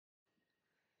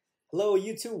Hello,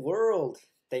 YouTube world!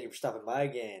 Thank you for stopping by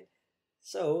again.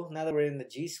 So, now that we're in the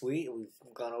G Suite, we've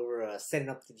gone over setting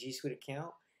up the G Suite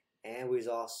account, and we've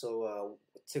also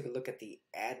took a look at the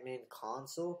admin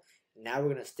console. Now we're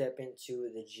going to step into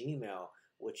the Gmail,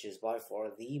 which is by far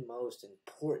the most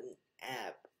important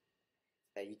app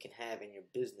that you can have in your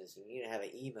business. You need to have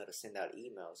an email to send out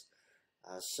emails.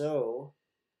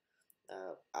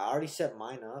 I already set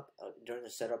mine up during the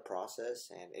setup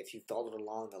process, and if you followed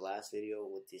along the last video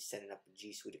with the setting up a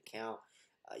G Suite account,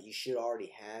 you should already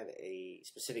have a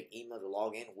specific email to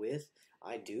log in with.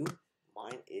 I do.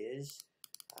 Mine is,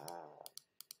 let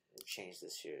me change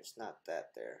this here. It's not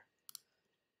that there.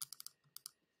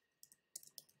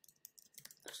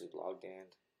 Actually logged in.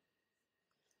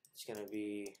 It's going to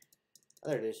be, oh,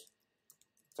 there it is.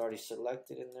 It's already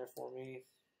selected in there for me.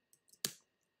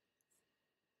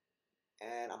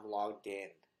 And I'm logged in.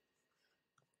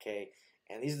 Okay,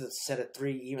 and these are the set of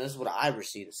 3 emails. This is what I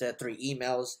received. The set of 3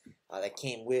 emails that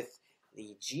came with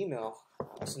the Gmail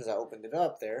as soon as I opened it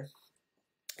up there.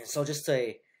 And so just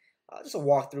a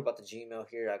walkthrough about the Gmail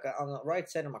here. I got on the right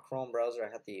side of my Chrome browser.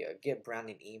 I have the get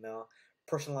branding email.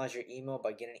 Personalize your email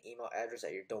by getting an email address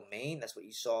at your domain. That's what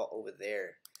you saw over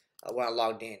there when I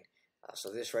logged in. So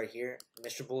this right here,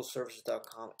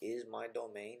 MrBullServices.com is my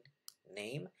domain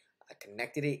name. I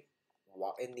connected it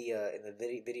in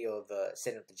the video of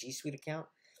setting up the G Suite account,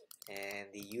 and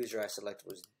the user I selected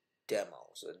was demo.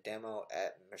 So demo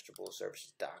at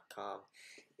MrBullServices.com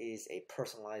is a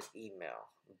personalized email,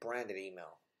 branded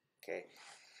email. Okay,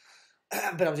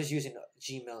 but I'm just using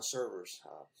Gmail servers,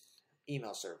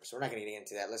 email servers. So we're not going to get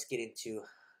into that. Let's get into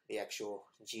the actual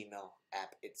Gmail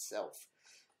app itself.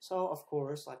 So of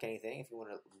course, like anything, if you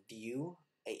want to view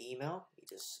an email, you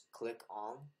just click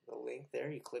on the link there.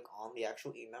 You click on the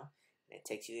actual email. It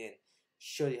takes you in,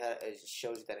 shows you it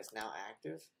shows you that it's now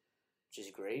active, which is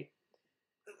great.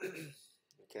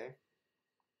 Okay.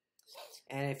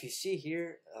 And if you see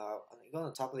here, you go on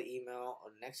the top of the email,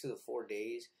 next to the 4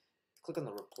 days, click on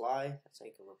the reply. That's how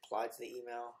you can reply to the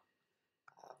email.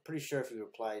 Pretty sure if you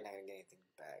reply, you're not gonna get anything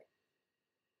back.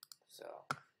 So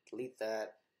delete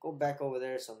that. Go back over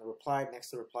there. So on the reply, next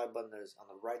to the reply button, there's on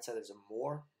the right side, there's a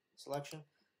more selection.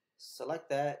 Select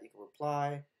that. You can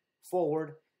reply,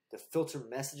 forward. To filter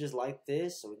messages like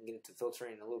this, so we can get into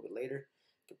filtering a little bit later.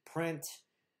 You can print,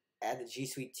 add the G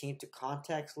Suite team to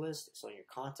contacts list. So in your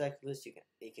contact list, you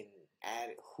can add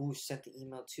who sent the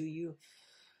email to you.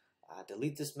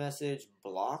 Delete this message,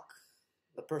 block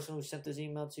the person who sent this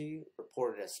email to you,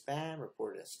 report it as spam,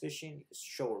 report it as phishing. You can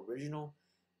show original,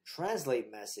 translate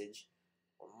message,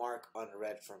 or mark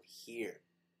unread from here.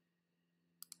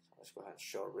 So let's go ahead and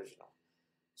show original.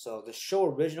 So the show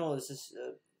original, this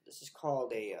is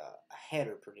called a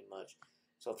header, pretty much.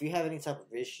 So if you have any type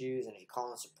of issues, and if you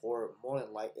call in support, more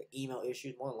than likely email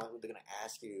issues, more than likely they're going to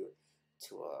ask you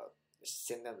to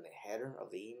send them the header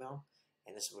of the email,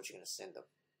 and this is what you're going to send them.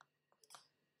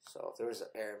 So if there was an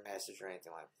error message or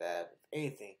anything like that, if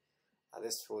anything,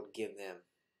 this would give them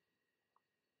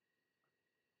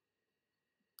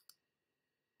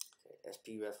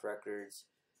SPUF records,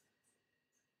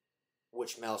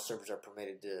 which mail servers are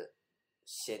permitted to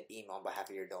send email on behalf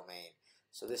of your domain.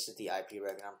 So this is the IP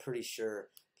record. I'm pretty sure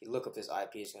if you look up this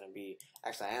IP, it's going to be,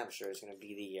 actually I am sure it's going to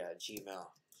be the Gmail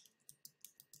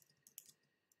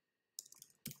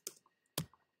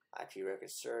IP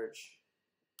record search.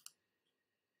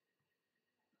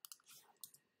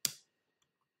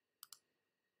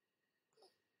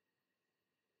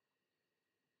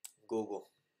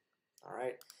 Google. All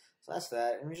right, so that's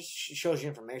that, and it just shows you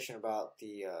information about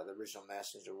the original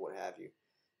message or what have you.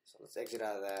 So let's exit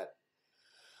out of that.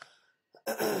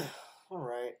 All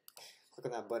right, click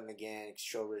on that button again.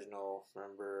 Show original.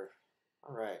 Remember.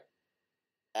 All right.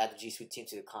 Add the G Suite team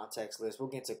to the contacts list. We'll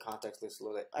get into contacts list a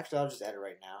little bit. Actually, I'll just add it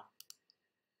right now.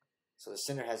 So the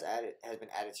sender has been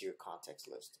added to your contacts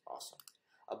list. Awesome.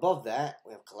 Above that,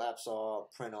 we have collapse all,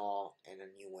 print all, and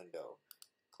a new window.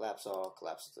 Collapse all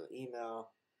collapses the email.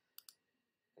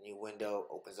 A new window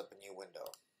opens up a new window.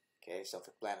 Okay,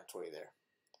 self-explanatory there.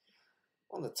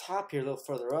 On the top here, a little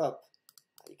further up,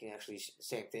 you can actually,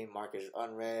 same thing, mark as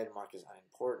unread, mark as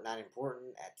unimportant, not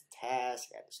important, add the task,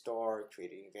 add the star,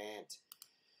 create an event.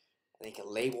 And then you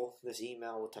can label this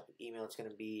email, what type of email it's going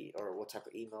to be, or what type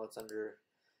of email it's under.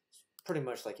 It's pretty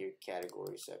much like your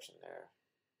category section there.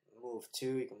 Move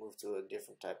to, you can move to a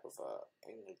different type of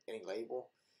any label.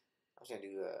 I'm just going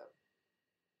to do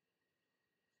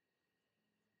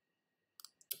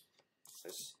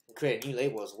let's create a new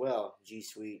label as well. G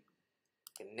Suite.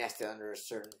 You can nest it under a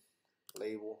certain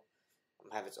label.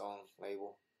 Have its own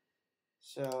label.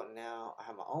 So now I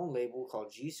have my own label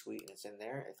called G Suite, and it's in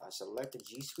there. If I select the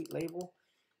G Suite label,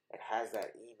 it has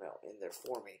that email in there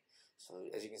for me. So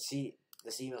as you can see,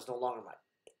 this email is no longer my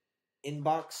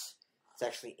inbox. It's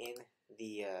actually in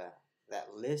the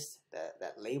that list,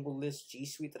 that label list G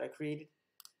Suite that I created.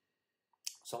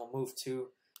 So I'm gonna move to,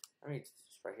 right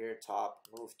here, top,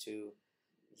 move to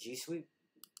G Suite,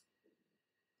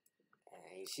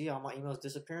 and you see all my emails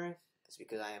disappearing. It's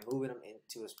because I am moving them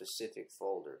into a specific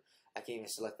folder. I can even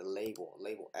select the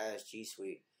label as G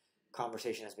Suite.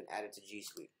 Conversation has been added to G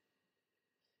Suite.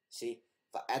 See,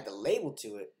 if I add the label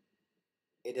to it,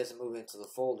 it doesn't move into the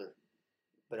folder.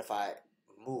 But if I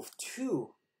move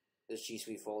to this G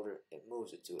Suite folder, it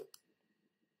moves it to it.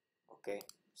 Okay,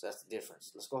 so that's the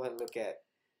difference. Let's go ahead and look at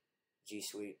G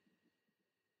Suite.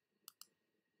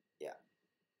 Yeah.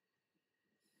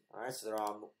 All right, so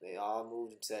they all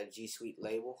moved into that G Suite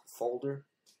label folder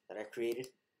that I created,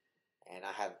 and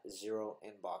I have 0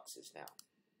 inboxes now,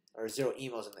 or 0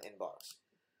 emails in the inbox.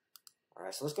 All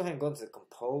right, so let's go ahead and go into the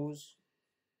compose.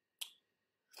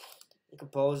 You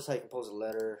compose is how you compose a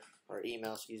letter or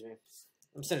email. Excuse me.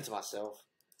 I'm sending it to myself.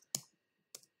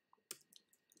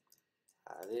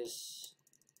 This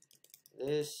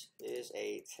is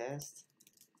a test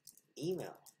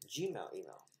email, Gmail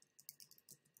email.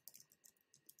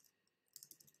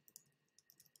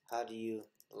 How do you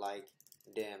like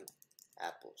them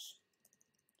apples?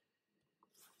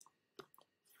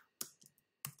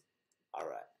 All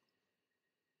right.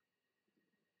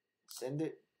 Send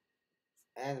it,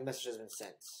 and the message has been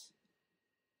sent.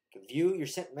 You can view your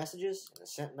sent messages in the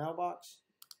sent mailbox.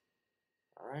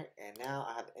 All right, and now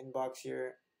I have the inbox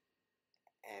here,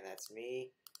 and that's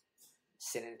me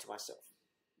sending it to myself.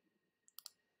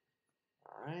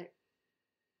 All right.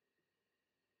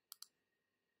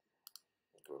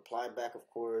 You can reply back, of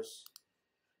course.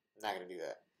 I'm not going to do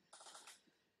that.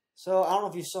 So I don't know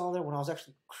if you saw there when I was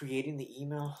actually creating the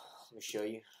email. Let me show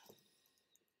you.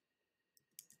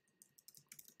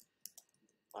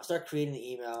 I start creating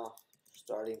the email,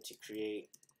 starting to create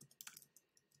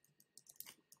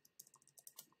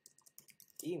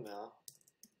email.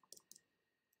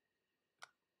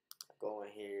 I go in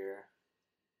here.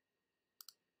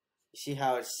 You see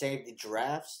how it saved the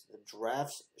drafts? The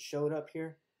drafts showed up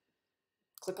here.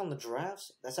 Click on the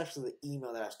drafts. That's actually the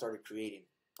email that I started creating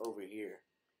over here.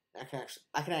 I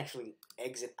can actually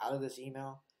exit out of this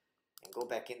email and go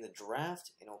back in the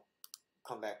draft, and it'll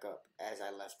come back up as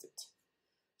I left it.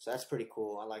 So that's pretty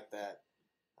cool. I like that.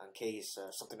 In case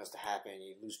something else to happen,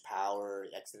 you lose power,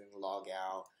 you accidentally log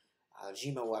out,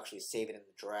 Gmail will actually save it in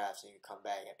the drafts, and you can come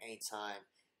back at any time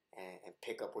and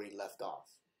pick up where you left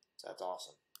off. So that's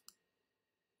awesome.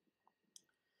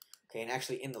 Okay, and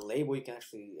actually in the label, you can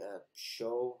actually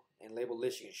show, in label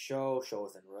list, you can show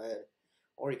within red,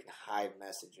 or you can hide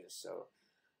messages. So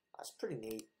that's pretty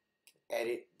neat. You can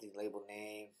edit the label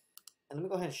name. And let me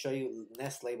go ahead and show you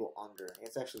nest label under.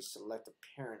 It's actually select a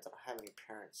parent. I don't have any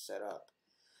parents set up.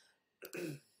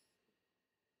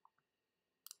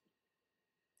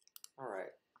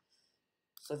 Alright.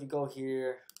 So if you go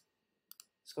here,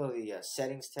 let's go to the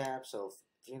settings tab. So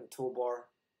if you're in the toolbar,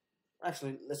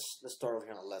 actually let's start over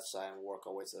here on the left side and work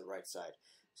our way to the right side.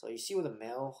 So you see where the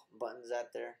mail button is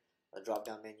at there, the drop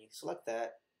down menu. Select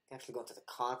that. You can actually go into the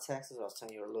contacts, as I was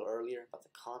telling you a little earlier about the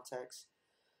contacts.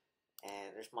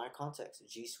 And there's my contacts.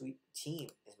 G Suite team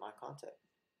is my contact.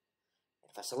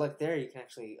 If I select there, you can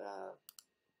actually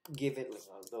give it like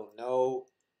a little note.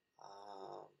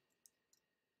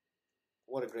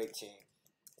 What a great team.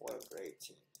 What a great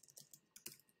team.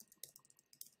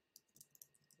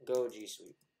 Go G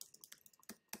Suite.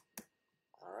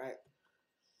 Alright.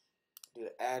 Do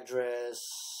the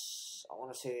address. I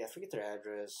want to say, I forget their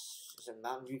address. Is it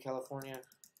Mountain View, California?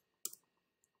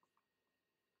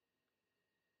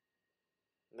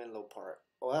 Menlo Park.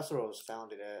 Oh, that's where it was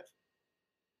founded at.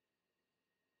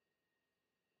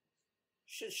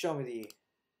 Should show me the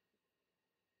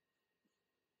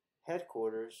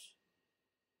headquarters.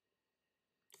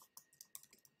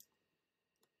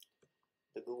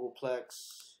 The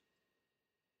Googleplex.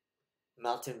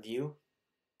 Mountain View.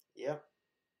 Yep.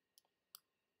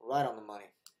 Right on the money.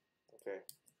 Okay.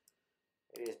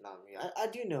 It is Mountain View. I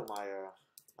do know my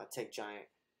my tech giant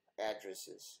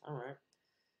addresses. Alright.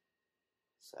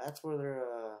 So that's where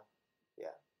they're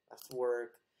yeah, that's the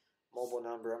work. Mobile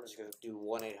number, I'm just gonna do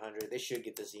 1-800. They should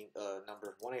get this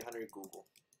number. 1-800 Google.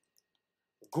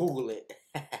 Google it.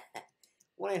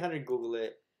 1-800 Google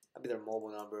it. That'll be their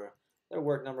mobile number. Their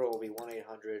work number will be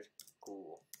 1-800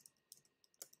 Google.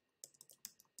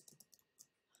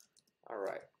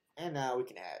 Alright. And now we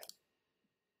can add.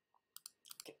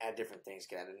 We can add different things.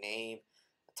 You can add a name,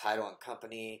 a title and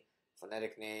company,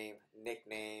 phonetic name,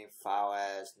 nickname, file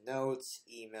as, notes,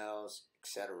 emails,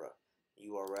 etc.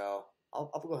 URL.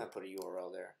 I'll go ahead and put a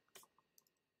URL there.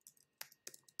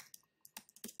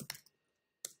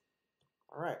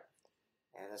 Alright,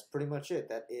 and that's pretty much it.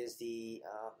 That is the,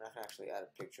 I can actually add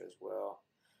a picture as well.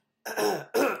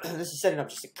 This is setting up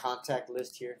just a contact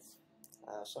list here.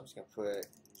 So I'm just going to put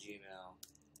Gmail.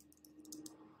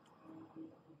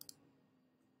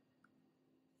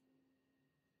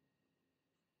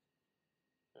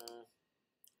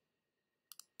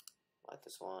 Like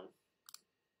this one.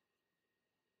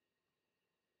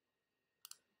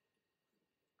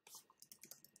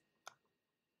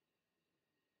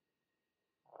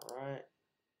 Alright.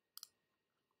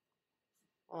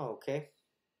 Oh, okay.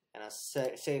 And I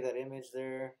save that image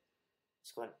there.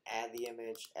 Just go ahead and add the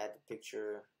image, add the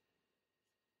picture.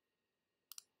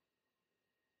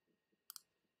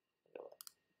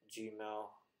 Gmail.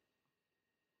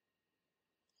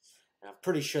 And I'm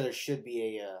pretty sure there should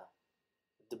be a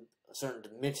certain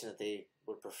dimension that they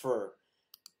would prefer.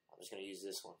 I'm just going to use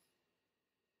this one.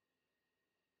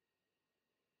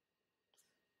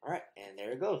 Alright, and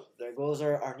there it goes. There goes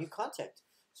our new contact.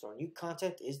 So our new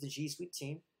contact is the G Suite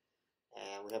team.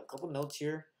 And we have a couple notes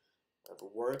here. We have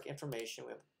work information.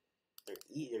 We have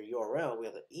their URL. We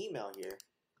have the email here.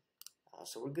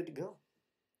 So we're good to go.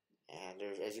 And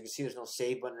as you can see, there's no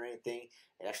save button or anything.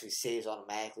 It actually saves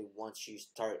automatically once you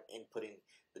start inputting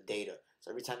the data.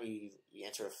 So every time you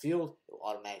enter a field, it will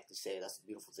automatically save. That's the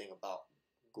beautiful thing about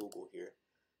Google here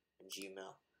in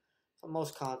Gmail. So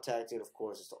most contacted, of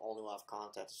course, is the only one I've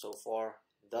contacted so far,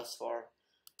 thus far.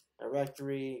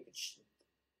 Directory,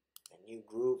 a new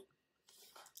group.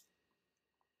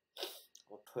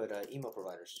 We'll put email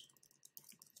providers.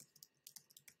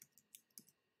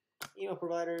 Email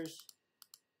providers.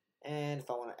 And if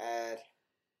I want to add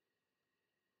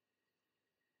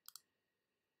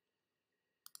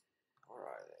where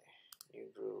are they?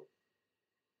 New group.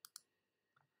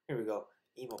 Here we go.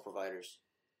 Email providers.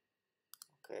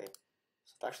 Okay.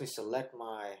 So if I actually select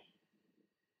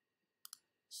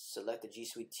the G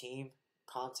Suite team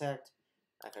contact,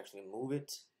 I can actually move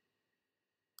it.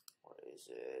 What is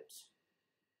it?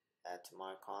 Add to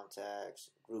my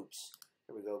contacts. Groups.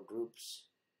 Here we go. Groups.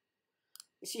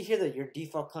 You see here that your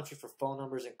default country for phone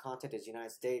numbers and contact is the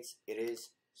United States. It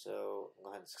is. So go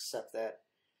ahead and accept that.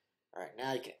 Alright,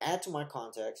 now you can add to my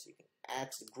contacts. You can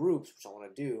add to the groups, which I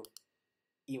want to do.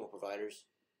 Email providers.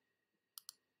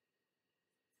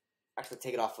 Actually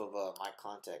take it off of my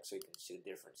contacts so you can see the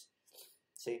difference.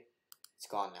 See? It's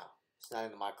gone now. It's not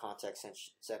in the my contact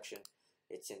section.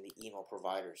 It's in the email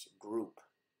providers group.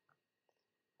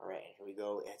 Alright, here we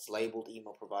go. It's labeled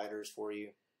email providers for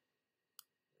you.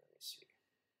 Let me see.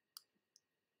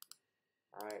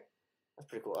 Alright, that's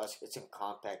pretty cool. It's in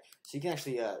compact. So you can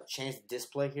actually change the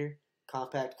display here.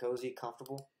 Compact, cozy,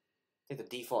 comfortable. I think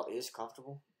the default is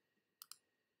comfortable.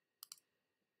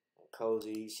 And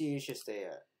cozy. You see, it's just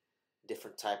a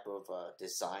different type of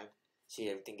design. See,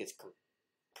 everything gets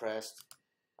compressed.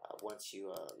 Once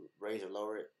you raise or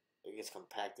lower it, it gets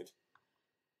compacted.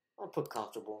 I'll put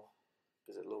comfortable.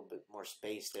 Gives it a little bit more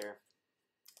space there.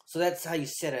 So that's how you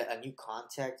set a new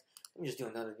contact. Let me just do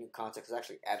another new contact because I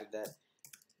actually added that.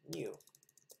 New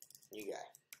guy.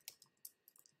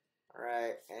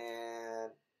 Alright,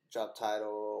 and job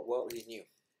title, well, he's new.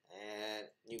 And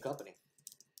new company.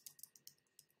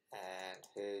 And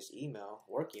his email,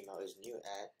 work email, is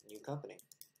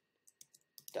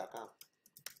new@newcompany.com.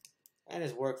 And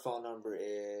his work phone number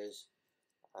is,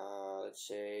 let's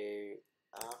say,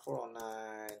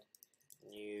 409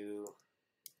 new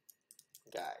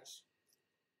guys.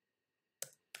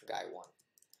 Guy 1.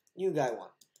 New guy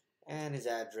 1. And his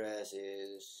address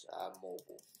is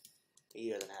mobile.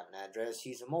 He doesn't have an address.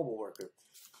 He's a mobile worker.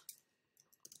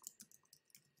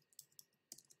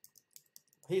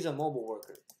 He's a mobile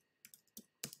worker.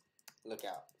 Look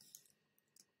out.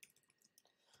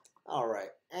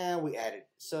 Alright, and we added.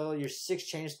 So your 6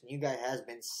 changes the new guy has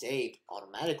been saved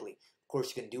automatically. Of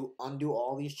course, you can undo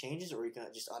all these changes, or you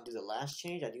can just undo the last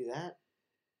change. I do that.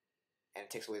 And it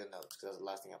takes away the notes, because that's the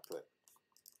last thing I put.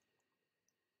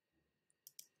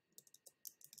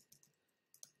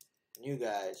 New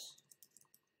guys.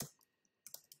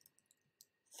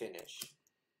 Finish.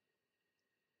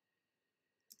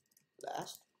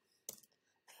 Last.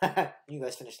 New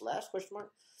guys finish last, question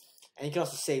mark. And you can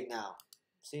also save now.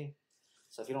 See?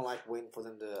 So if you don't like waiting for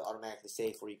them to automatically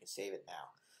save for you, can save it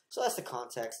now. So that's the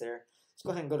contacts there. Let's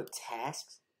go ahead and go to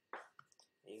tasks.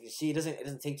 And you can see it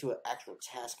doesn't take to an actual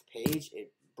task page.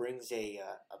 It brings a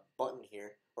button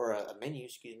here, or a menu,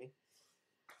 excuse me.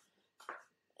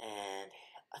 And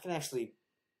I can actually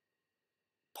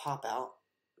pop out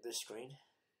this screen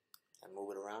and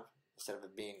move it around. Instead of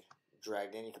it being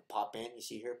dragged in, you can pop in. You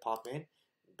see here, pop in,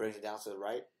 brings it down to the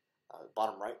right,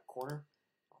 bottom right corner,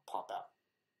 pop out.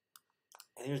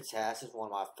 And here's the task. This is one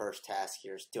of my first tasks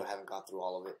here. Still haven't gone through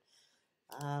all of it.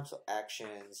 So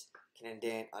actions, can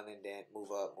indent, unindent,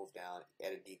 move up, move down,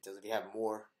 edit details. If you have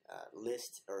more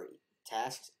lists or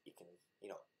tasks, you can,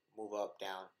 move up,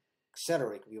 down,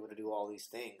 etc. You can be able to do all these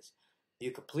things.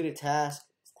 View completed task.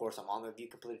 Of course, I'm on the view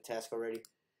completed task already.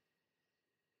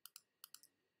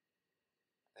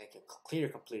 I can clear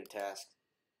completed task.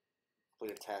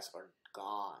 Completed tasks are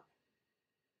gone.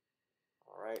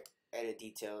 Alright, edit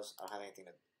details. I don't have anything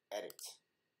to edit.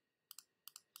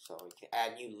 So you can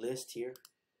add new list here.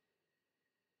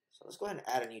 So let's go ahead and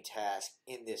add a new task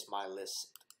in this my list.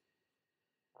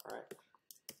 Alright,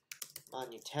 my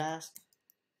new task.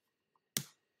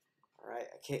 Alright,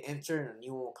 I can't enter and a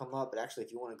new one will come up. But actually,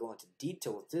 if you want to go into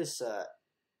detail with this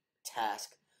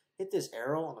task, hit this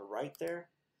arrow on the right there.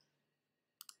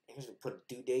 And here's put a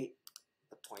due date,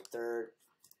 the 23rd.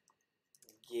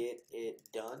 Get it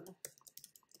done.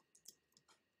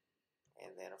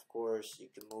 And then, of course, you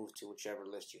can move to whichever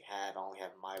list you had. I only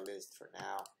have my list for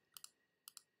now.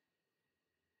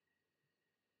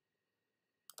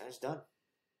 And it's done.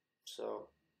 So,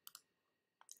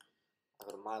 I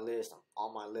go to my list. I'm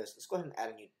on my list. Let's go ahead and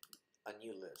add a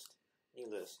new list. New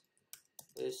list.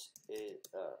 This is,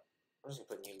 I'm just going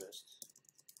to put new list.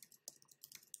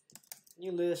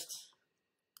 New list.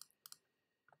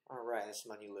 Alright, this is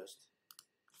my new list.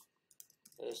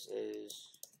 This is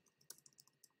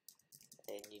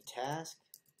a new task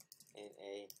and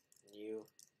a new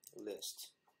list.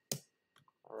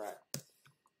 Alright.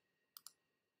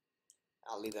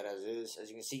 I'll leave that as is. As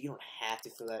you can see, you don't have to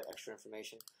fill that extra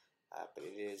information, but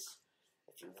it is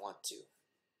if you want to.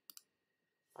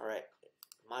 Alright.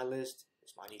 My list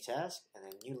is my new task, and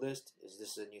then new list is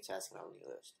this is a new task and a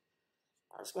new list.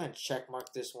 Alright, let's go ahead and check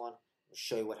mark this one and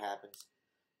show you what happens.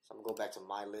 So I'm going to go back to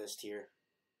my list here.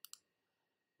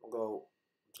 I'm going to go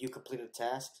view completed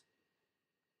tasks.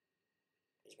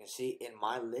 As you can see in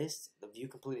my list, the view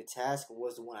completed task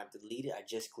was the one I deleted, I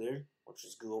just cleared, which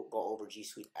is go over G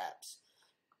Suite apps.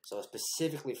 So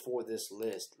specifically for this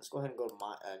list, let's go ahead and go to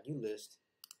my new list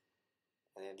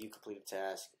and then view completed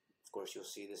task. Of course, you'll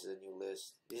see this is a new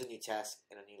list. These are new tasks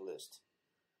and a new list.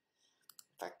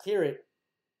 If I clear it,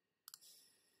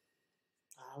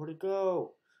 where'd it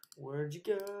go? Where'd you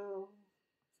go?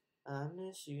 I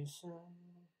miss you so.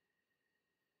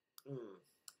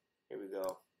 Here we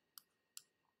go.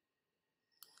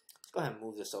 Let's go ahead and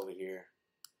move this over here.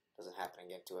 Doesn't happen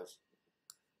again to us.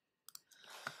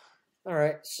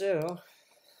 Alright, so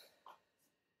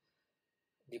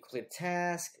you complete a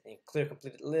task and clear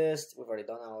completed list. We've already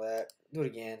done all that. Do it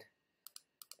again.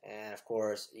 And of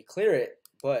course, you clear it,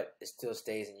 but it still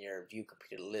stays in your view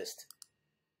completed list.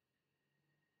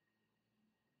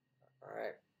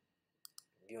 Alright.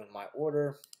 View in my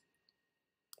order.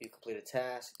 View completed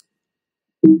task.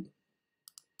 And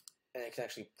it can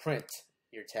actually print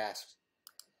your tasks.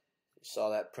 You saw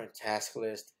that print task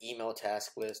list, email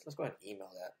task list. Let's go ahead and email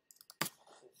that.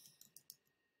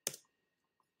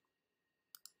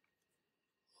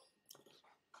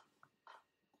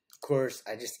 Of course,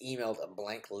 I just emailed a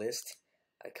blank list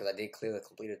because I did clear the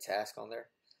completed task on there.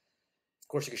 Of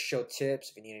course, you can show tips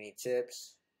if you need any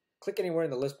tips. Click anywhere in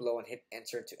the list below and hit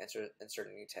enter to insert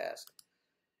a new task.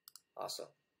 Awesome.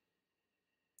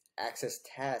 Access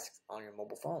tasks on your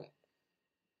mobile phone.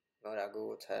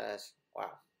 Google Tasks.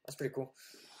 Wow, that's pretty cool.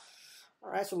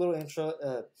 Alright, so a little intro,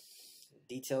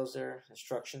 details there,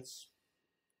 instructions.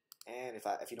 And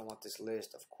if you don't want this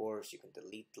list, of course, you can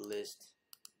delete the list.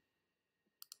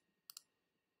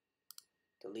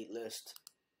 Delete list.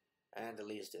 And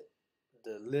delete it.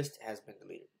 The list has been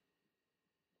deleted.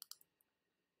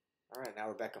 Alright, now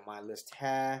we're back on my list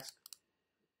task.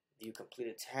 View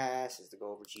completed tasks is to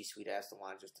go over G Suite apps, the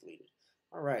one I just deleted.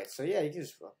 Alright, so yeah, you can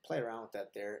just play around with that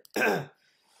there.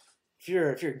 If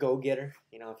you're a go-getter,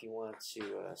 if you want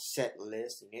to set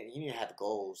lists, you need to have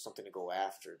goals, something to go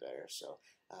after there. So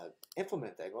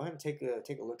implement that. Go ahead and take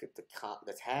a look at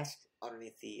the task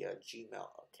underneath the Gmail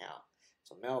account.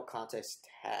 So mail context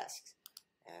tasks,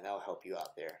 and that'll help you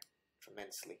out there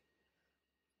tremendously.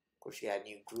 Of course, you add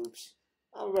new groups.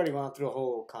 We've already gone through a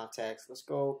whole context. Let's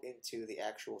go into the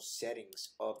actual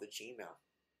settings of the Gmail.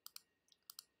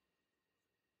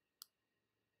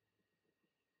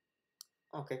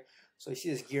 Okay, so you see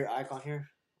this gear icon here,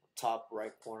 top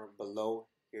right corner below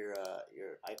your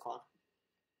icon.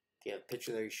 If you have a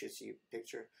picture there, you should see a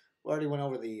picture. We already went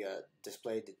over the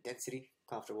display density,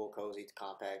 comfortable, cozy,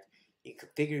 compact. You can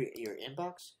configure your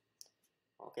inbox.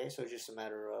 Okay, so it's just a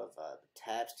matter of the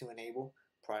tabs to enable: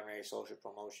 primary, social,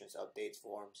 promotions, updates,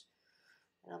 forums.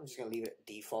 And I'm just going to leave it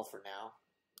default for now.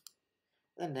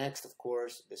 Then next, of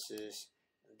course, this is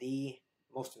the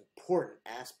most important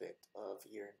aspect of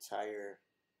your entire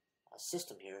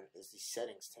system here, is the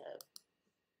settings tab.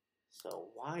 So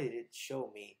why did it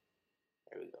show me?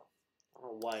 There we go. I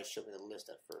don't know why it showed me the list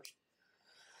at first.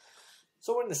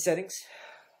 So we're in the settings.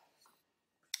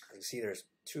 You can see there's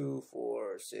 2,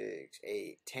 4, 6,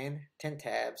 8, 10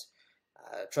 tabs.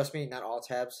 Trust me, not all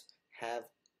tabs have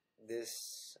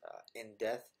this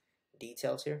in-depth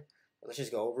details here. But let's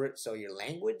just go over it. So your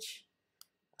language,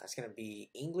 that's going to be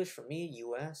English for me,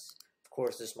 US. Of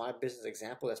course, this is my business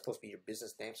example. That's supposed to be your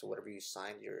business name. So whatever you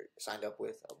signed up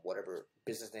with, whatever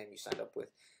business name you signed up with,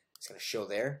 it's going to show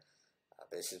there.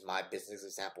 But this is my business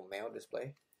example mail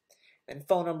display. And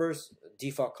phone numbers,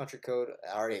 default country code,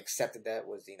 I already accepted that,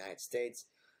 was the United States.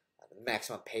 The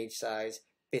maximum page size,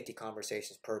 50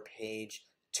 conversations per page,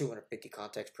 250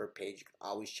 contacts per page. You can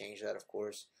always change that, of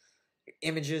course. Your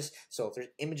images, so if there's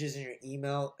images in your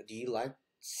email, do you like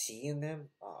seeing them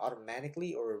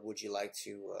automatically, or would you like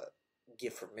to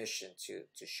give permission to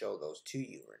show those to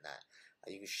you or not?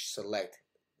 You can select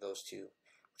those two,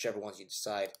 whichever ones you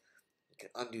decide. You can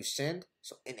undo send,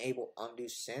 so enable undo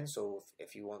send. So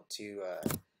if you want to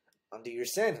undo your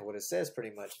send, what it says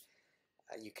pretty much,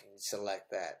 you can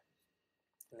select that.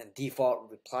 And then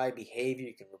default reply behavior,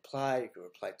 you can reply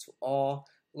to all.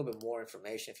 A little bit more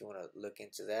information if you want to look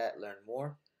into that, learn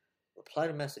more. Reply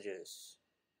to messages,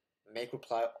 make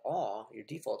reply all your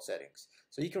default settings.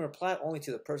 So you can reply only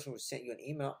to the person who sent you an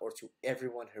email or to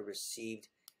everyone who received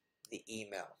the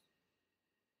email.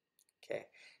 Okay,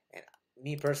 and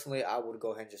me personally, I would go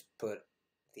ahead and just put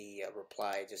the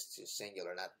reply just to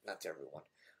singular, not to everyone.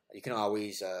 You can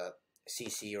always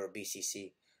CC or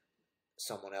BCC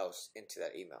someone else into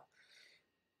that email.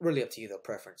 Really up to you, the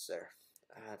preference there.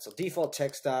 So default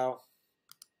text style.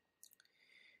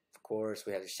 Of course,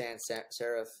 we have your sans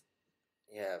serif.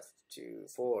 You have 2,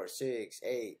 4, 6,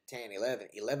 8, 10, 11.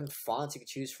 11 fonts you can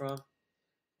choose from.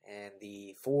 And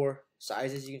the 4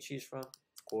 sizes you can choose from.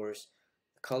 Of course,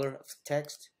 the color of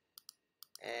text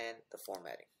and the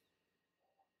formatting.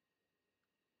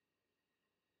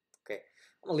 Okay,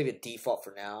 I'm going to leave it default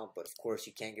for now, but of course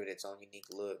you can give it its own unique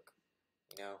look.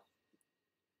 You know,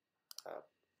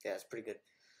 yeah, it's pretty good.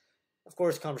 Of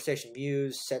course, conversation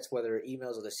views sets whether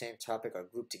emails of the same topic are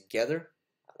grouped together.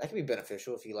 That can be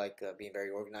beneficial if you like being very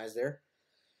organized there.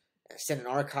 Send an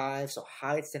archive, so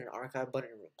hide send an archive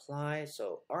button in reply.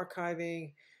 So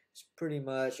archiving is pretty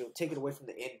much, it'll take it away from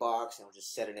the inbox and it'll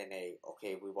just set it in a,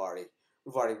 okay, we've already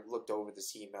looked over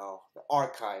this email, the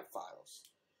archive files.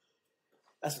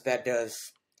 That's what that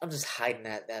does. I'm just hiding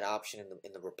that option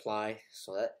in the reply,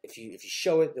 so that if you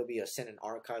show it, there'll be a send an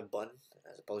archive button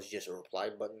as opposed to just a reply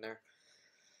button there.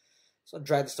 So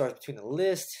drag the stars between the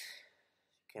list.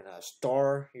 You can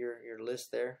star your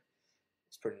list there.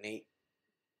 It's pretty neat.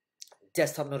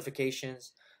 Desktop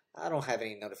notifications. I don't have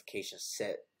any notifications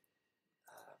set.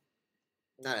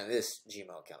 Not in this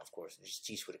Gmail account, of course. Just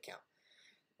G Suite account.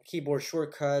 Keyboard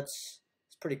shortcuts.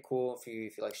 It's pretty cool if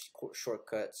you like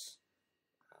shortcuts.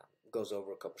 Goes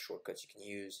over a couple shortcuts you can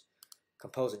use.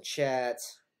 Composing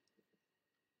chats.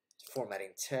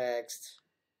 Formatting text.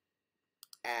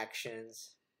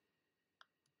 Actions.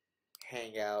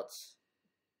 Hangouts.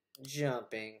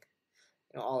 Jumping.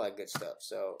 You know, all that good stuff.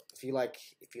 So if you like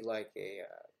a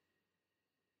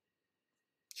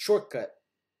shortcut,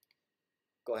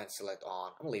 go ahead and select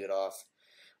on. I'm gonna leave it off.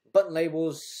 Button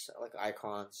labels, I like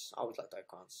icons. I always like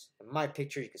icons. In my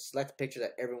picture, you can select a picture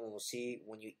that everyone will see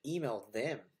when you email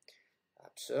them.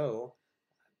 So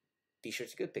be sure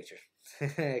it's a good picture,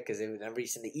 because whenever you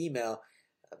send the email,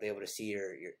 I'll be able to see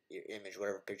your image,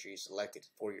 whatever picture you selected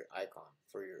for your icon,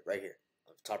 for your right here,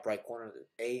 on the top right corner.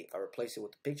 If I replace it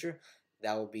with the picture,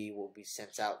 that will be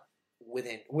sent out with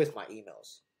my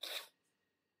emails.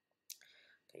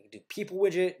 Okay, you can do people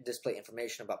widget, display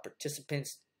information about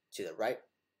participants to the right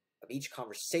of each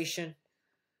conversation.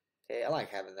 Okay, I like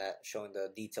having that, showing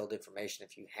the detailed information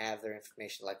if you have their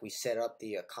information. Like we set up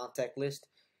the contact list,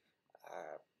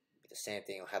 the same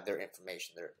thing. You'll have their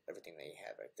information, everything that you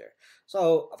have right there.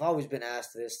 So I've always been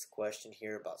asked this question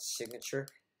here about signature.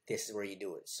 This is where you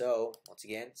do it. So once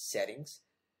again, settings,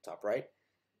 top right,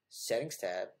 settings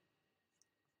tab,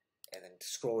 and then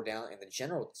scroll down in the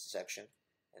general section,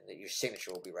 and then your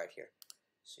signature will be right here.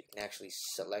 So you can actually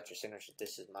select your signature.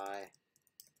 This is my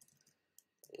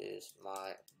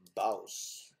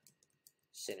boss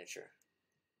signature.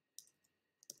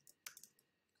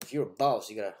 If you're a boss,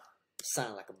 you gotta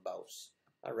sign like a boss.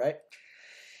 All right.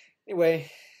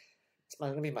 Anyway, It's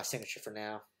gonna be my signature for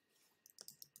now.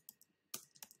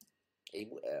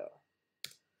 Able L.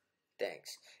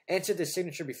 Thanks. Enter the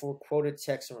signature before quoted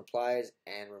text and replies,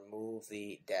 and remove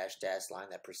the dash line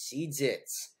that precedes it.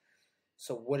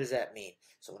 So what does that mean?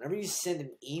 So whenever you send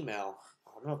an email,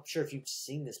 I'm not sure if you've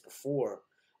seen this before.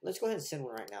 Let's go ahead and send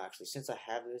one right now, actually, since I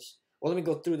have this. Well, let me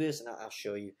go through this, and I'll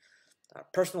show you.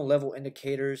 Personal level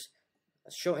indicators.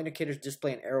 Show indicators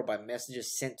display an arrow by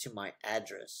messages sent to my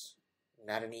address,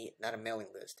 not a mailing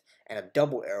list, and a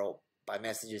double arrow by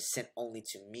messages sent only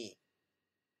to me.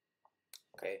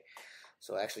 Okay,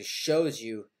 so it actually shows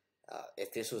you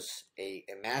if this was a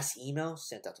mass email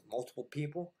sent out to multiple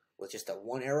people with just a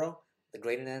one arrow, the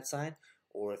greater than sign,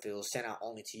 or if it was sent out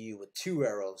only to you with two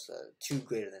arrows, two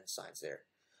greater than signs there.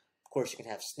 Of course, you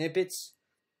can have snippets.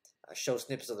 Show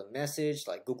snippets of the message,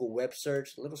 like Google Web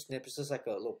Search, little snippets, just like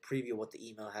a little preview of what the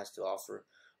email has to offer,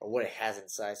 or what it has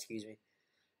inside, excuse me.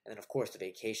 And then, of course, the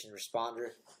vacation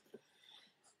responder.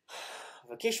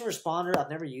 Vacation responder, I've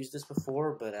never used this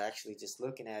before, but actually just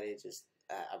looking at it,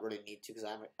 I really need to, because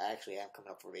I actually am coming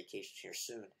up for vacation here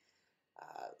soon.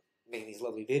 Making these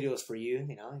lovely videos for you,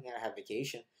 you gotta have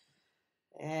vacation.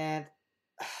 And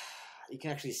you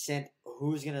can actually send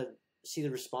who's gonna see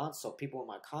the response, so people in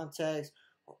my contacts,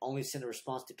 or only send a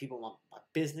response to people in my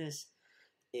business.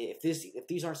 If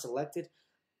these aren't selected,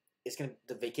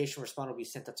 the vacation responder will be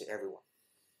sent out to everyone.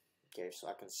 Okay, so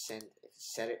I can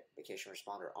set it, vacation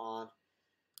responder on.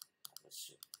 Let's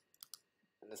see.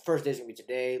 And the first day is gonna be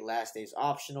today. Last day is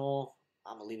optional.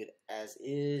 I'm gonna leave it as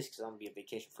is because I'm gonna be on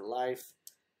vacation for life.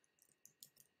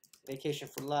 Vacation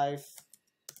for life.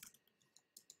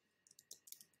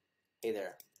 Hey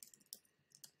there.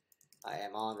 I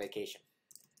am on vacation.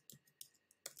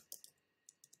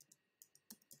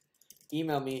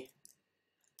 Email me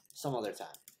some other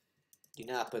time. Do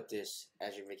not put this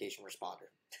as your vacation responder.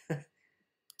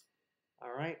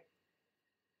 Alright.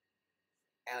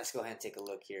 And let's go ahead and take a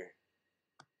look here.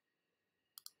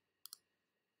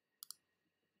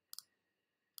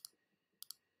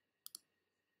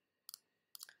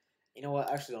 You know what?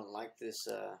 I actually don't like this.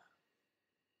 I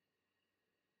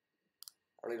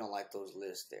really don't like those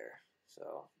lists there.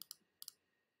 So.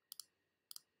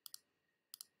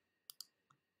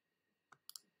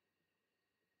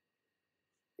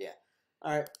 Yeah.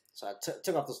 Alright. So I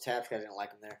took off those tabs because I didn't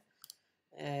like them there.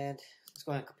 And let's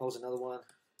go ahead and compose another one.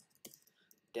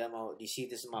 Demo. Do you see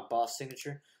this is my boss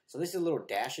signature? So this is little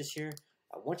dashes here.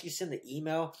 Once you send the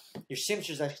email, your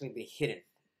signature is actually going to be hidden.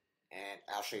 And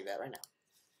I'll show you that right now.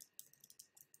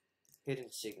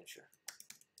 Hidden signature.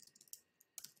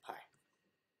 Hi.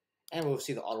 And we'll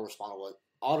see the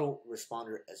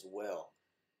autoresponder as well.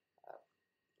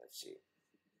 Let's see.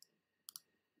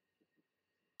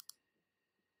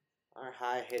 Alright,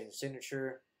 hi, hidden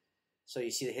signature. So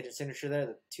you see the hidden signature there,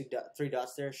 the three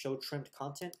dots there, show trimmed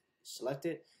content. Select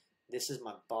it. This is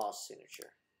my boss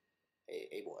signature,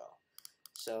 Able L.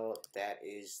 So that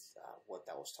is what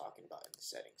that was talking about in the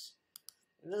settings.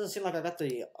 It doesn't seem like I got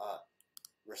the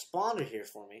responder here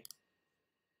for me.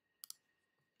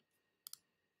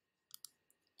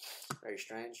 Very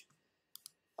strange.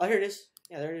 Oh, here it is.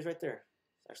 Yeah, there it is right there.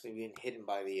 It's actually being hidden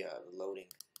by the loading.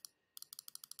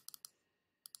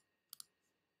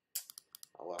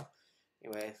 Oh well.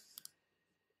 Anyway,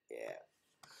 yeah.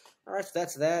 Alright, so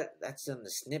that's that. That's in the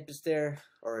snippets there,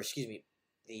 or excuse me,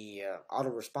 the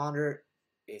autoresponder.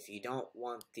 If you don't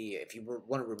want if you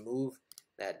want to remove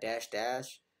that dash, I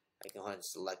can go ahead and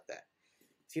select that.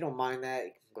 If you don't mind that,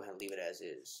 you can go ahead and leave it as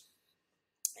is.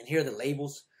 And here are the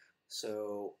labels.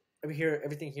 So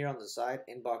everything here on the side,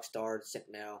 inbox, starred, sent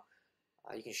mail,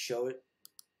 you can show it.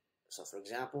 So for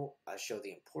example, I show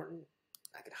the important.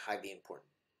 I can hide the important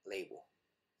label.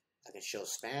 I can show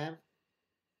spam,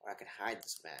 or I can hide the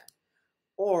spam.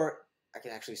 Or I can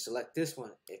actually select this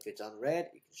one. If it's unread,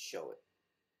 you can show it.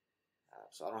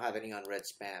 So I don't have any unread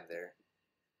spam there.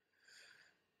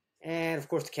 And of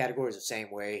course the category is the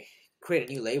same way. Create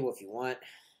a new label if you want.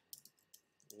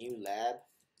 New lab.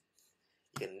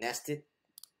 You can nest it.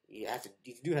 You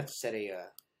do have to set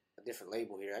a different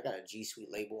label here. I got a G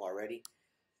Suite label already.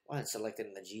 Go ahead and select it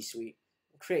in the G Suite.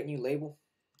 Create new label.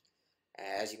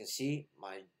 As you can see,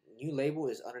 my new label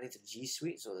is underneath the G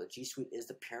Suite, so the G Suite is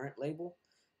the parent label.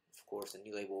 Of course, the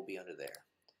new label will be under there.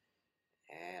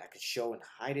 And I can show and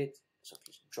hide it. So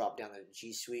if you drop down the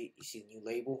G Suite, you see the new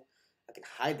label. I can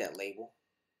hide that label.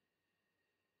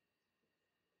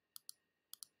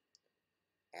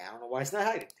 And I don't know why it's not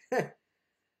hiding.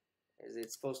 Is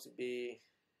it supposed to be?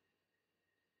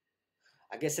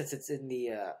 I guess since it's in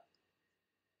the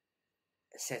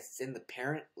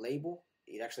parent label,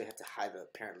 you'd actually have to hide the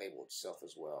parent label itself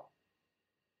as well.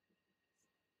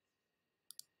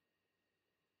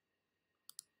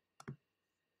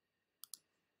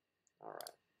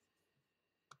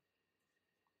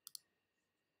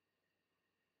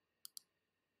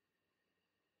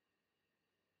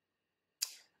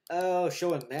 Oh,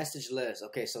 show a message list.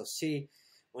 Okay, so see,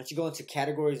 once you go into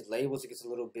categories, labels, it gets a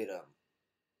little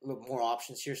more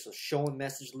options here. So show a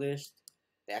message list,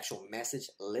 the actual message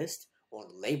list, or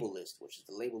label list, which is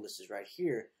the label list is right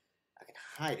here. I can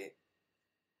hide it,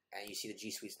 and you see the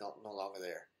G Suite's no longer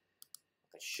there.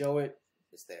 I can show it,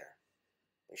 it's there.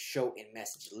 The show in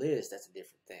message list, that's a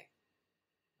different thing.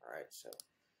 All right, so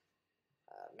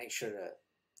make sure that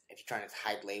if you're trying to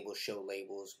hide labels, show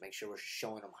labels, make sure we're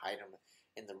showing them, hide them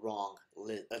in the wrong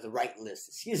list, or the right list.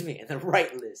 Excuse me, in the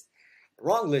right list. The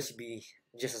wrong list would be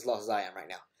just as lost as I am right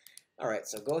now. All right,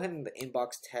 so go ahead in the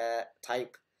inbox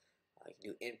type. You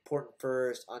can do important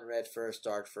first, unread first,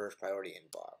 dark first, priority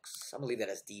inbox. I'm gonna leave that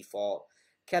as default.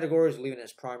 Categories, leaving it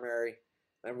as primary.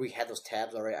 Remember we had those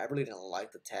tabs already. I really didn't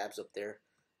like the tabs up there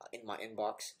in my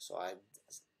inbox, so I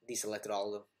deselected all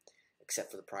of them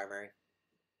except for the primary.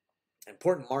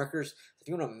 Important markers. If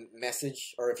you want to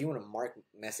message, or if you want to mark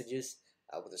messages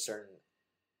with a certain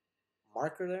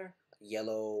marker there,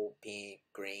 yellow, pink,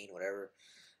 green, whatever,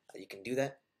 you can do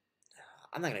that.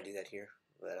 I'm not going to do that here,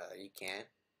 but you can.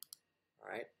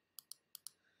 Alright.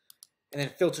 And then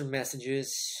filter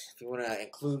messages. If you want to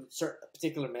include certain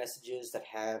particular messages that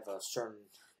have certain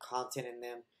content in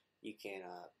them, you can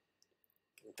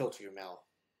filter your mail.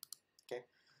 Okay.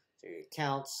 So your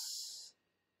accounts.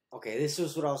 Okay, this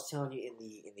was what I was telling you in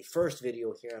the first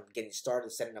video here. I'm getting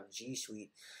started setting up G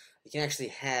Suite. You can actually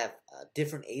have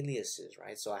different aliases,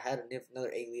 right? So I had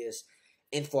another alias,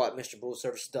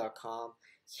 info@MrBullServices.com.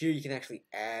 Here you can actually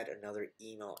add another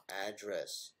email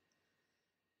address.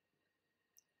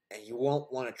 And you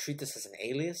won't want to treat this as an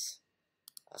alias.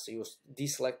 So you'll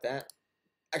deselect that.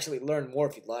 Actually, learn more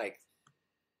if you'd like.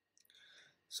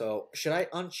 So should I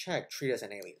uncheck treat as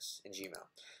an alias in Gmail?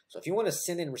 So if you want to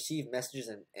send and receive messages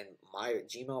in my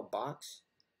Gmail box,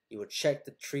 you would check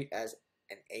the treat as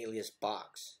an alias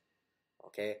box.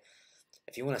 Okay.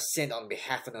 If you want to send on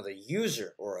behalf of another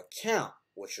user or account,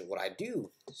 which is what I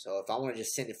do. So if I want to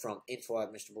just send it from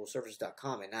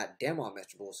info@MrBullServices.com and not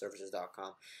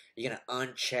demo@MrBullServices.com, you're gonna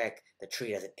uncheck the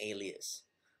treat as an alias.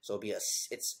 So it'll be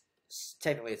it's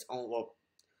technically its own, well,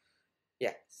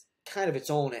 yeah, kind of its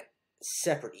own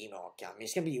separate email account. I mean,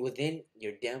 it's gonna be within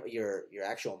your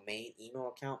actual main email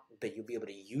account, but you'll be able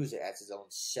to use it as its own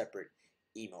separate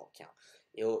email account.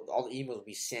 All the emails will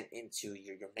be sent into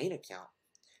your main account,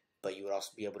 but you would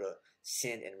also be able to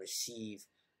send and receive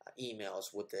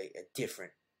emails with a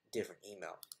different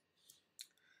email.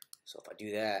 So if I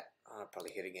do that, I'll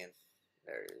probably hit again.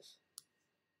 There it is.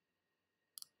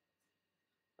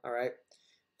 All right.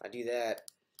 If I do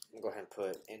that, I'm gonna go ahead and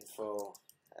put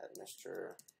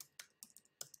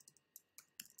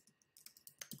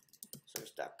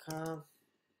info@MrService.com.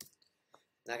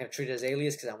 Not gonna treat it as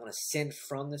alias because I want to send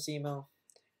from this email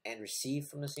and receive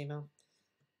from this email.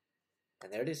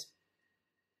 And there it is.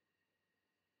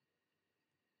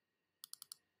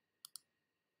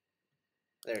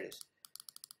 There it is.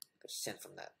 Sent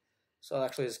from that. So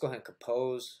actually, let's go ahead and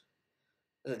compose.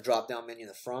 There's a drop-down menu in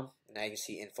the front. And now you can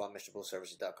see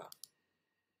info@MrBullServices.com.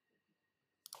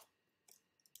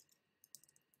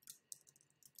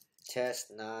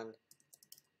 Test non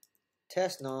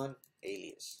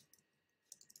alias.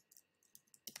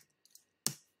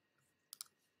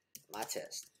 My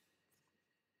test.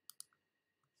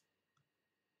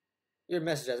 Your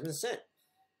message has been sent.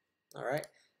 All right.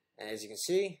 And as you can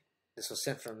see, this was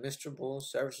sent from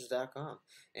MrBullServices.com.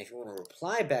 And if you want to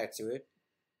reply back to it,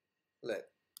 look,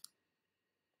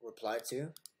 reply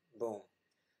to, boom.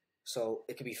 So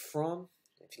it could be from,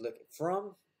 if you look at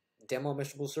from,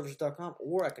 demo@MrBullServices.com,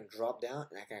 or I can drop down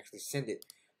and I can actually send it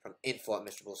from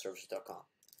info@MrBullServices.com.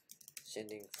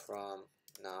 Sending from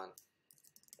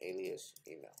non-alias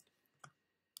email.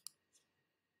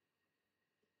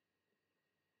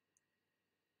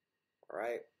 All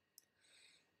right.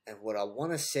 And what I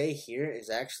want to say here is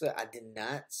actually I did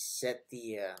not set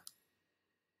the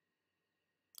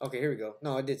okay, here we go.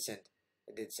 No, I did send.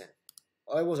 It did send.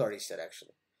 Oh, it was already set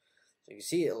actually. So you can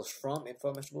see it was from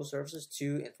info@MrBullServices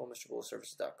to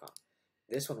info@MrBullServices.com.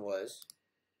 This one was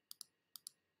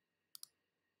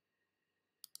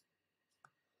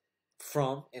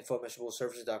from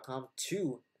info@MrBullServices.com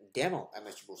to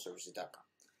demo@MrBullServices.com.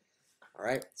 All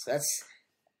right, so that's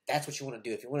what you want to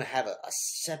do. If you want to have a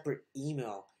separate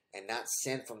email and not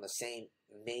send from the same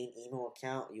main email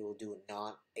account, you will do a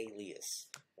non-alias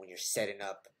when you're setting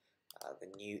up the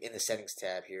new in the settings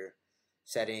tab here,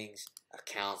 settings,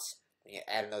 accounts. When you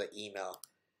add another email,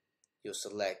 you'll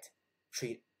select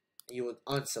treat. You would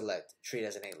unselect treat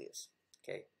as an alias.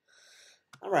 Okay.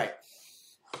 All right.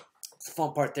 It's the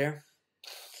fun part there.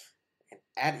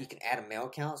 And you can add a mail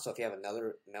account. So if you have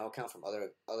another mail account from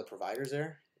other providers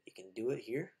there, you can do it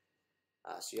here.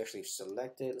 So you actually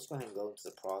select it. Let's go ahead and go into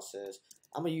the process.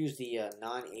 I'm gonna use the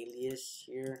non-alias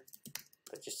here,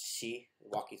 but just to see,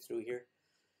 walk you through here.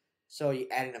 So you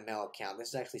add in a mail account. This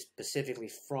is actually specifically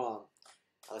from,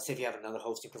 let's say if you have another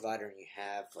hosting provider and you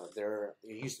have you're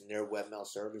using their webmail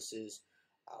services,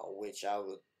 which I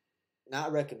would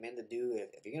not recommend to do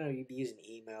if you're gonna be using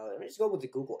email. Just go with the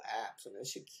Google apps. I mean, they're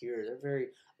secure. They're very.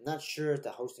 I'm not sure if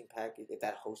the hosting package, if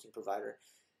that hosting provider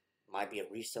might be a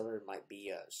reseller, might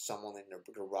be someone in their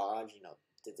garage,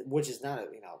 which is not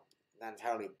not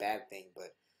entirely a bad thing,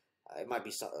 but it might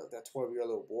be that 12-year-old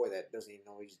little boy that doesn't even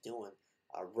know what he's doing,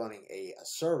 running a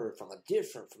server from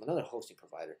another hosting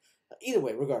provider. Either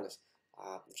way, regardless,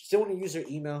 if you still want to use their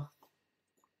email,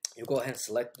 you go ahead and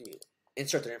select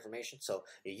insert their information. So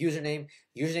your username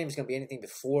is going to be anything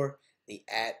before the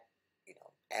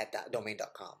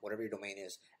 @domain.com, whatever your domain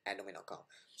is, @domain.com.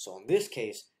 So in this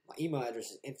case, my email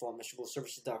address is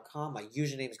info@missionableservices.com. My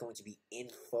username is going to be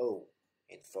info.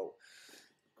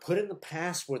 Put in the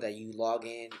password that you log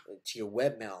in to your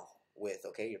webmail with,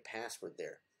 okay, your password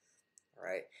there, all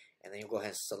right? And then you'll go ahead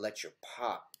and select your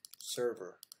POP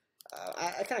server.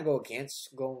 I kind of go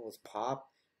against going with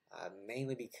POP,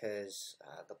 mainly because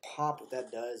the POP, what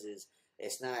that does is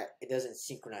it doesn't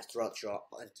synchronize throughout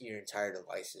your entire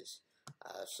devices.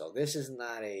 So this is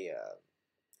not a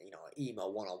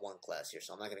email one-on-one class here,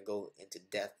 so I'm not going to go into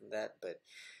depth in that. But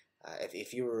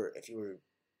if you were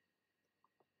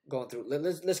going through,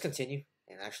 let's continue,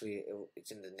 and actually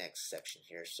it's in the next section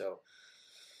here. So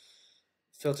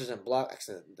filters and block,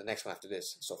 actually the next one after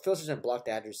this. So filters and blocked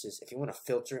addresses. If you want to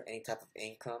filter any type of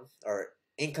income or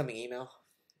incoming email,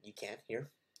 you can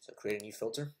here. So create a new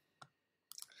filter.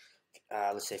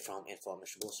 Let's say from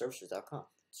info@missionableservices.com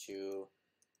to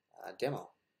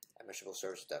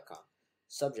demo@missionableservices.com.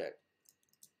 Subject,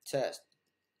 test,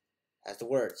 has the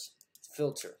words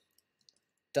filter,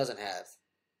 doesn't have,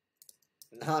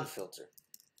 non-filter.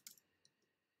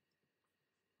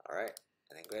 Alright,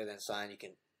 and then greater than sign, you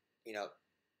can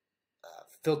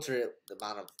filter it, the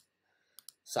amount of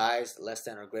size, less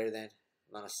than or greater than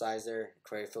amount of size there.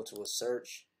 Create a filter with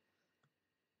search.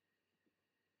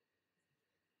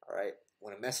 Alright,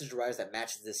 when a message arrives that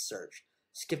matches this search,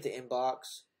 skip the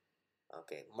inbox.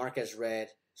 Okay, mark as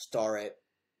read, star it,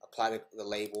 apply the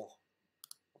label.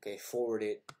 Okay, forward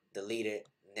it, delete it,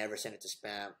 never send it to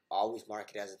spam, always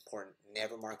mark it as important,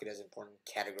 never mark it as important,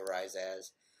 categorize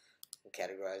it.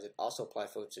 Also apply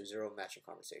filter to zero matching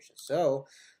conversation. So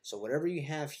whatever you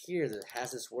have here that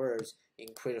has this words, you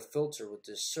can create a filter with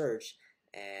this search,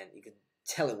 and you can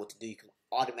tell it what to do. You can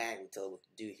automatically tell it what to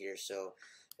do here. So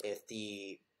if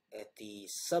the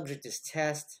subject is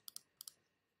test,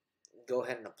 go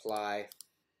ahead and apply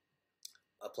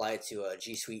it to a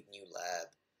G Suite New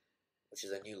Lab, which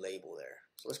is a new label there.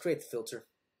 So let's create the filter.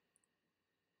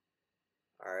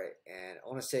 Alright, and I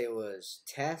want to say it was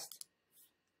test.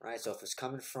 Right, so if it's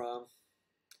going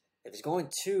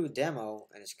to demo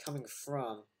and it's coming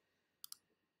from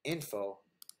info,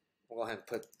 we'll go ahead and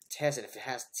put test. And if it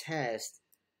has test,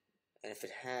 and if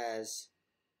it has,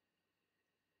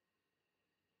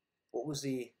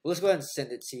 let's go ahead and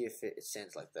send it, see if it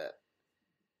sends like that.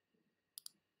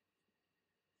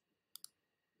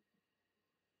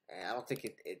 And I don't think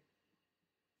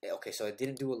okay, so it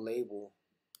didn't do a label.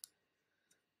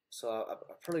 So I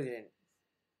probably didn't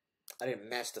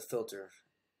match the filter.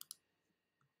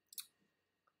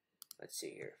 Let's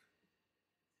see here.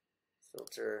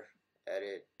 Filter,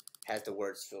 edit, has the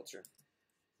words filter.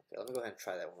 Okay, let me go ahead and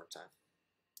try that one more time.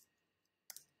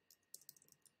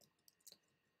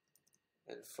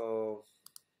 Info,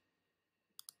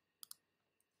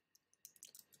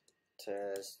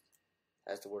 test,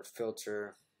 has the word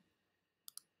filter.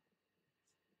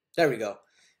 There we go.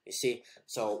 You see,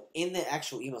 so in the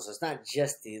actual email, so it's not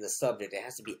just the subject. It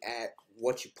has to be at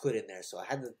what you put in there. So I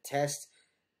had the test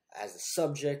as the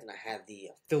subject, and I had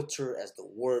the filter as the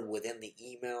word within the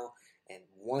email. And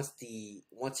once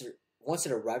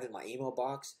it arrived in my email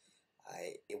box,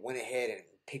 it went ahead and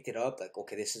picked it up. Like,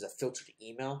 okay, this is a filtered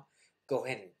email. Go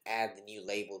ahead and add the new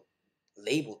label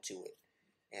to it,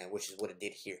 and which is what it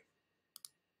did here.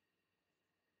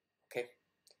 Okay,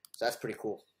 so that's pretty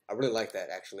cool. I really like that,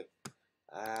 actually.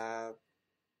 Alright,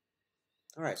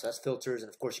 so that's filters, and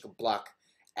of course you can block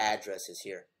addresses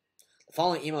here. The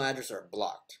following email addresses are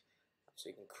blocked, so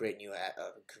you can create new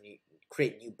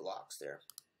blocks there.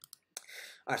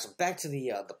 Alright, so back to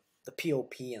the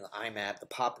POP and the IMAP, the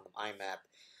POP and the IMAP.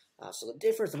 So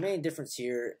the main difference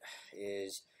here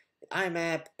is the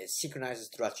IMAP, it synchronizes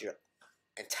throughout your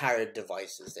entire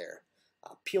devices there.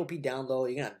 POP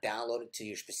download, you're going to download it to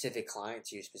your specific client,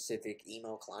 to your specific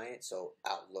email client, so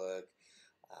Outlook,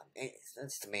 And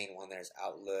that's the main one. There's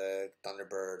Outlook,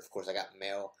 Thunderbird. Of course, I got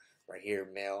Mail right here.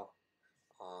 Mail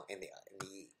in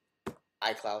the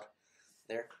iCloud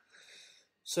there.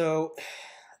 So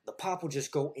the pop will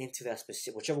just go into that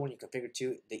specific, whichever one you configure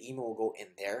to. The email will go in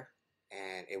there,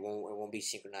 and it won't be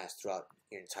synchronized throughout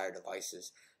your entire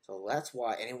devices. So that's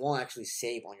why, and it won't actually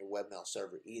save on your webmail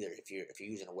server either. If you're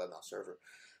using a webmail server,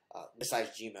 besides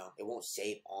Gmail, it won't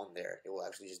save on there. It will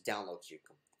actually just download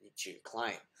to your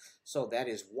client. So that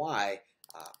is why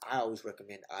I always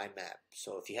recommend IMAP.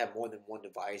 So if you have more than one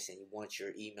device and you want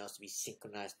your emails to be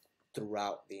synchronized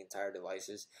throughout the entire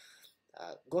devices,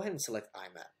 go ahead and select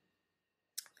IMAP.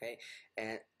 Okay,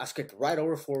 and I skipped right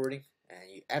over forwarding,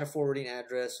 and you add a forwarding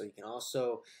address. So you can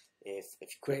also, if you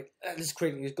create this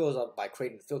goes up by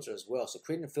creating a filter as well. So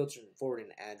creating a filter and forwarding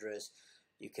an address,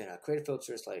 you can create a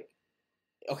filter. It's like,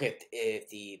 okay, if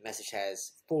the message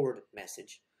has forward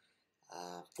message,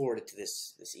 forward it to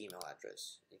this email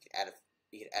address. You can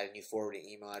add a new forwarding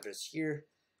email address here,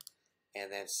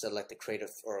 and then select the create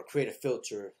a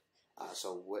filter.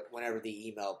 So whenever the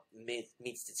email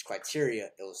meets its criteria,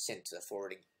 it will send to the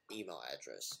forwarding email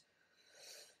address.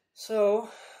 So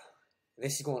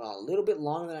this is going on a little bit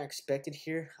longer than I expected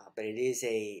here, but it is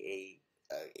a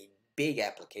big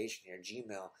application here.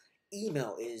 Gmail.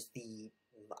 Email is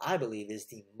I believe is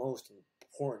the most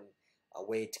important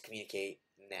way to communicate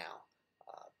now.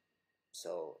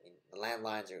 So the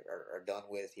landlines are done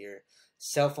with here.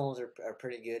 Cell phones are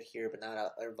pretty good here, but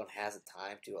not everyone has the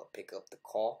time to pick up the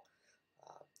call.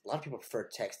 A lot of people prefer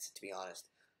text, to be honest.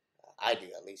 I do,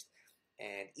 at least.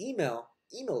 And email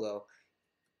though,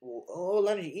 will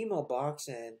land in your email box,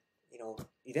 and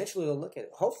eventually they'll look at it.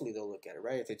 Hopefully they'll look at it,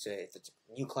 right? If it's a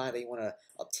new client that you want to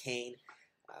obtain,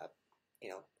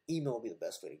 email will be the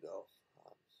best way to go.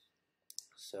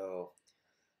 So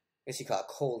I guess you call it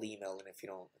cold emailing if you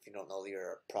don't know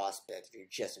you're a prospect, if you're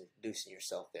just introducing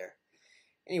yourself there.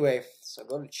 Anyway, so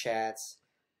go to chats.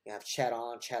 You have chat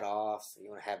on, chat off. You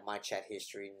want to have my chat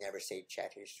history, never save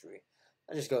chat history.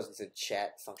 That just goes into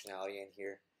chat functionality in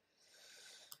here.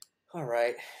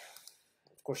 Alright.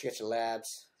 Of course, you got your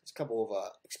labs. There's a couple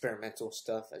of experimental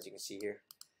stuff, as you can see here.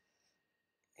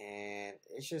 And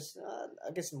it's just,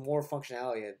 I guess, more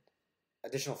functionality,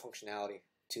 additional functionality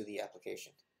to the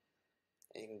application.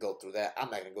 And you can go through that.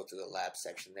 I'm not going to go through the lab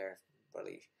section there.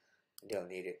 Really, you don't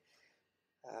need it.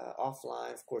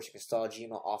 Offline, of course, you can install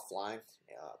Gmail offline.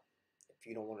 If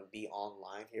you don't want to be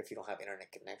online here, if you don't have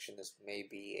internet connection, this may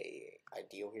be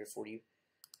ideal here for you.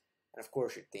 And of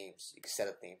course, your themes. You can set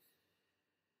a theme.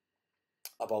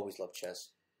 I've always loved chess,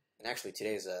 and actually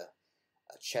today is a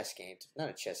chess game. Not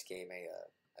a chess game,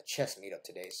 a chess meetup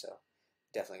today. So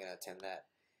definitely gonna attend that.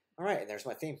 All right, and there's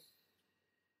my theme.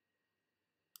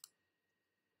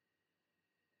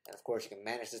 And of course, you can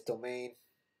manage this domain.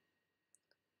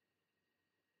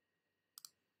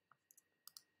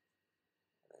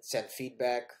 Send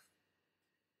feedback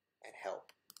and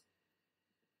help.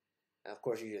 And of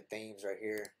course, you use your themes right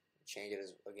here. Change it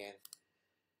again.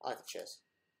 I like the chess.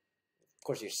 Of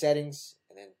course, your settings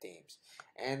and then themes.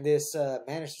 And this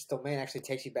manage this domain actually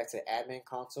takes you back to the admin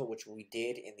console, which we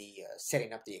did in the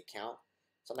setting up the account.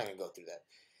 So I'm not going to go through that.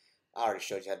 I already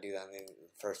showed you how to do that in the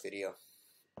first video.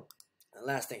 And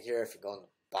last thing here, if you go on the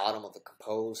bottom of the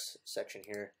compose section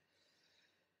here,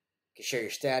 you can share your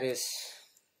status.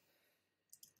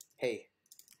 Hey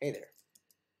there.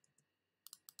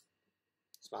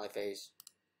 Smiley face.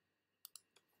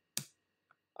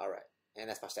 Alright, and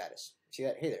that's my status. See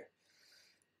that? Hey there.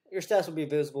 Your status will be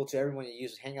visible to everyone you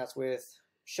use Hangouts with,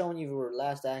 showing you were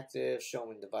last active,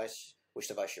 showing which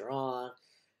device you're on,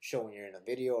 showing you're in a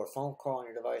video or phone call on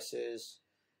your devices,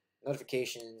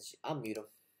 notifications. I'll mute them.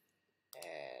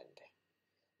 And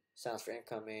sounds for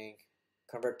incoming,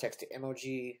 convert text to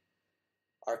emoji,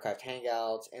 archived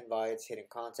Hangouts, invites, hidden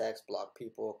contacts, block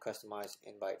people, customize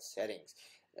invite settings.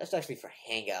 That's actually for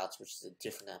Hangouts, which is a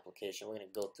different application. We're going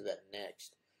to go through that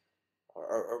next.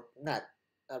 Or not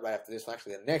right after this one.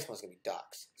 Actually, the next one's going to be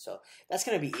Docs. So that's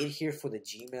going to be it here for the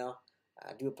Gmail.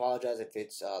 I do apologize if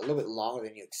it's a little bit longer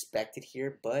than you expected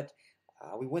here, but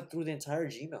we went through the entire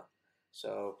Gmail.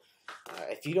 So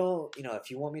if you don't,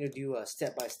 if you want me to do a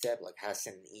step-by-step, like how to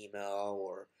send an email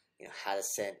or, how to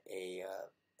send a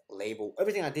label,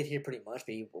 everything I did here pretty much,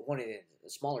 but you want it in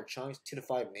smaller chunks, 2 to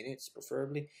 5 minutes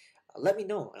preferably, let me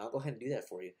know and I'll go ahead and do that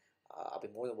for you. I'll be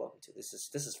more than welcome to. This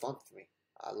is fun for me.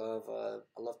 I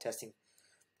love testing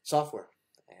software,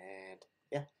 and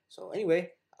yeah. So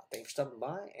anyway, thanks for stopping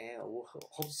by, and we'll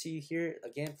hope to see you here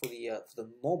again for the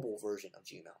mobile version of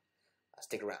Gmail.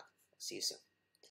 Stick around. See you soon.